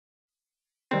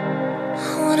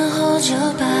hold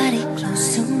your body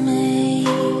close to me.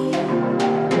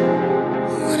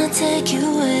 Wanna take you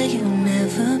where you've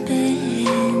never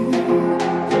been.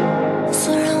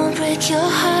 Swear I won't break your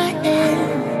heart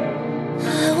and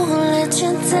I won't let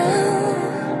you down.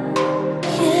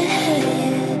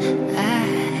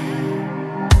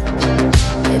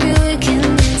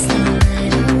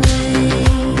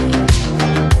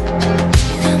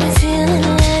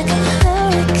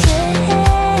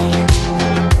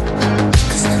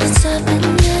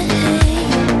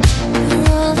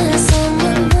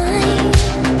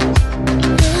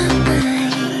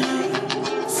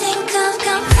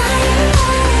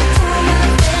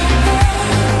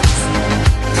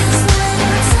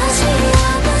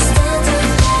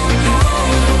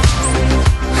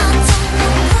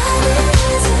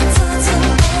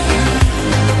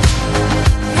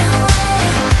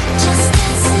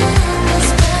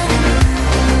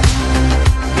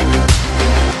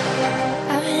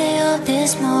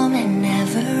 This moment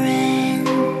never ends.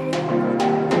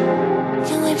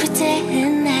 Can we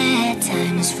pretend that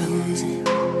time is frozen?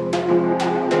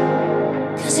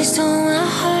 'Cause they stole my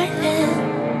heart and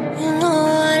you know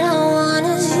what I want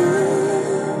is you.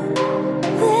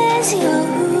 Where's you?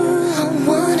 I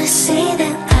wanna say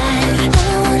that all I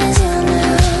want is you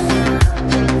now.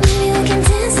 Maybe we can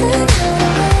dance the night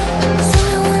away. That's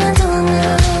what I wanna do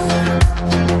now.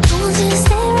 I want you to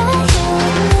stay right here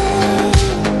with me.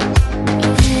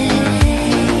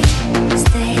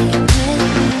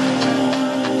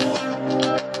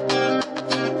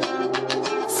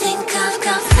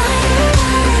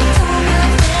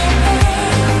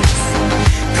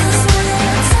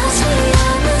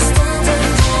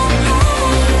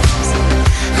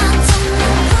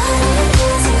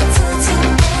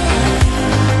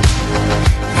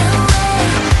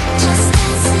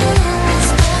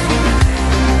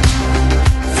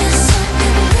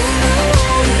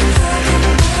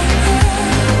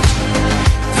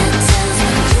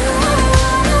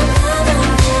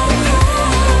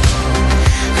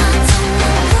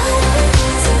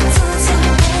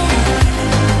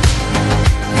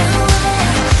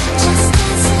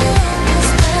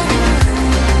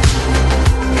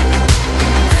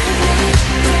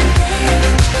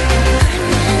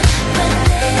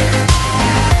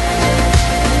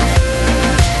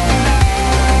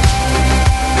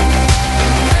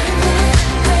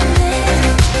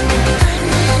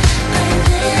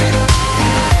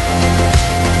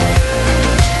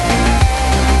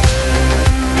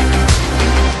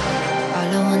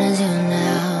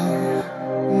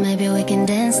 Maybe we can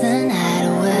dance the night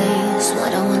away. That's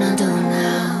what I wanna do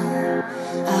now.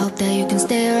 I hope that you can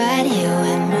stay right here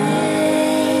with me.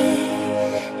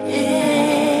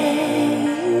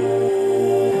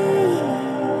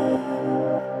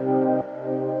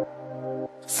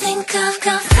 Think I've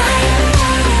got fire.